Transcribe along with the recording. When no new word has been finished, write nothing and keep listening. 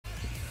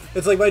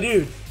It's like, my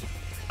dude,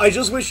 I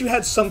just wish you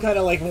had some kind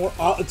of, like, more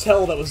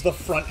tell that was the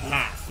front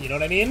half, you know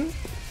what I mean?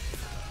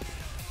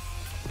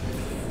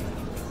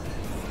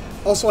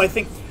 Also, I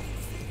think...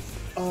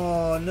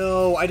 Oh,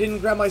 no, I didn't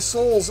grab my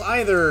souls,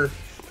 either.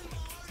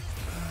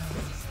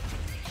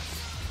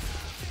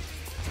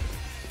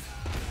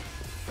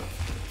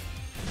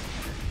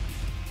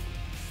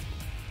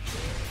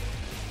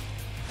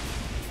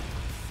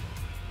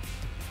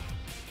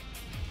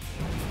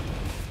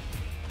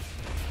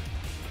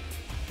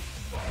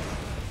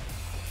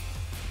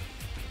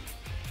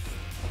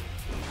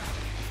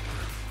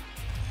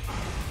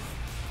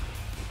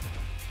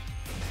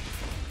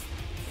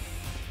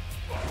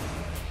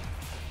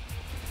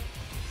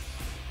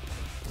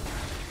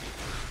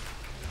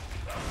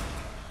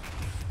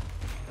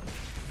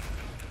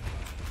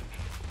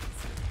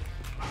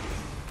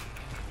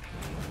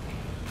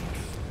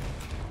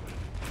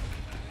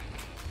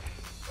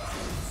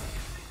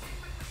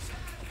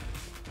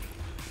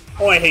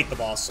 Oh, I hate the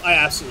boss. I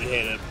absolutely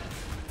hate it.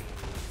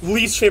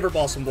 Least favorite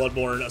boss in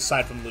Bloodborne,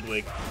 aside from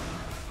Ludwig.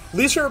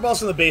 Least favorite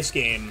boss in the base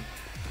game,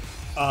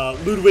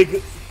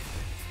 Ludwig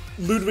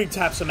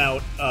taps him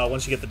out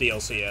once you get the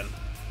DLC in.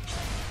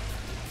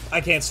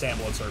 I can't stand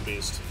Bloodsword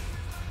Beast.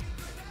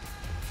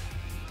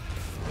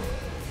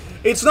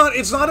 It's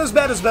not as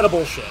bad as Beta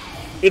Bullshit.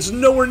 It's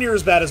nowhere near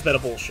as bad as Beta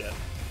Bullshit.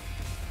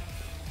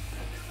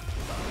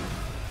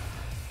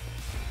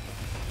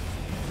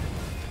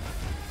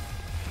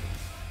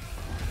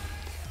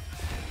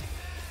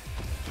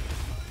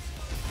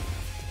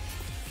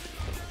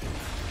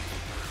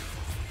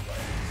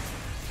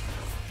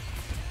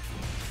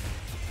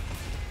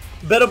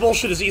 Beta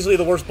Bullshit is easily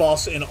the worst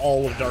boss in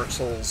all of Dark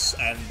Souls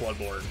and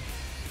Bloodborne.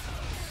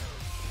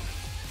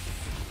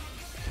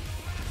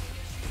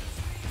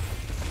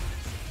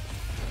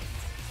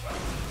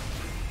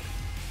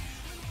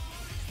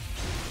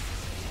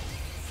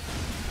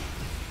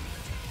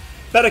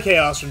 Beta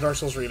Chaos from Dark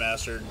Souls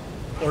Remastered.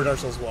 Or Dark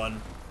Souls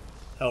 1.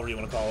 However you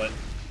want to call it.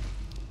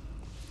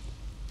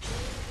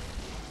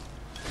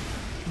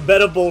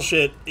 Beta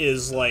Bullshit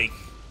is, like,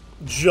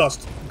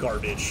 just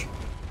garbage.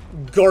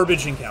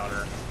 Garbage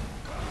encounter.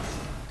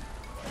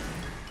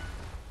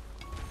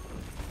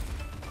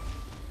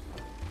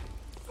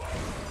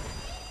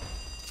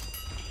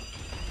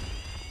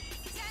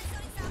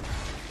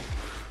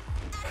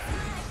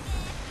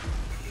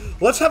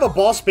 Let's have a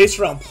boss based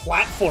around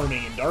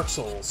platforming in Dark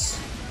Souls.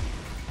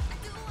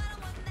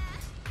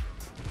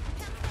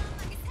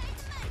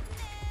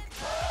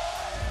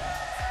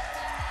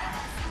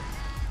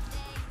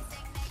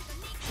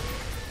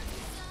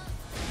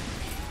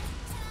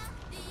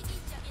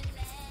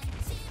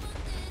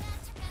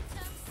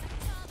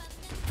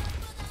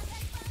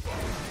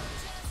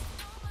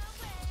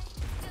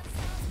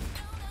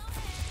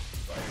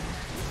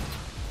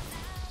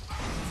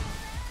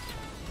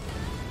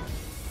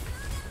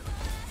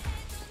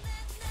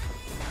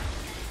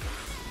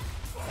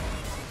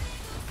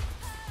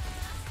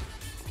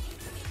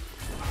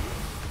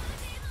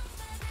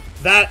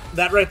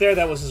 That right there,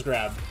 that was his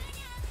grab.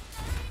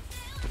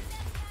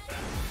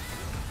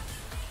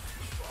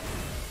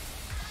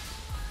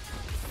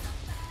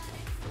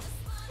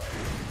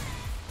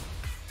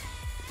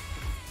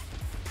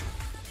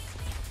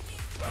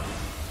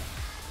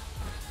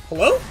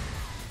 Hello?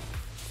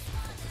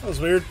 That was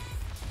weird.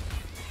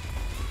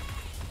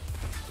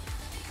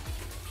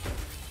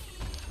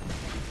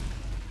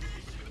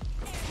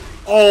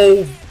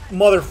 Oh,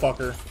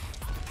 motherfucker.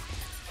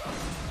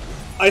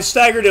 I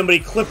staggered him, but he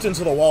clipped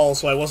into the wall,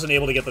 so I wasn't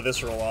able to get the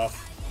visceral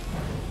off.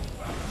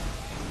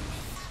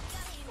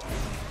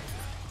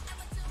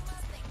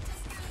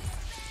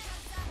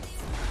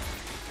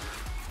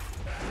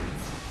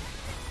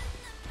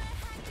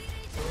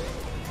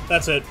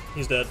 That's it.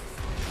 He's dead.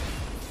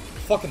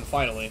 Fucking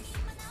finally.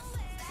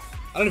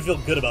 I don't even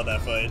feel good about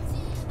that fight.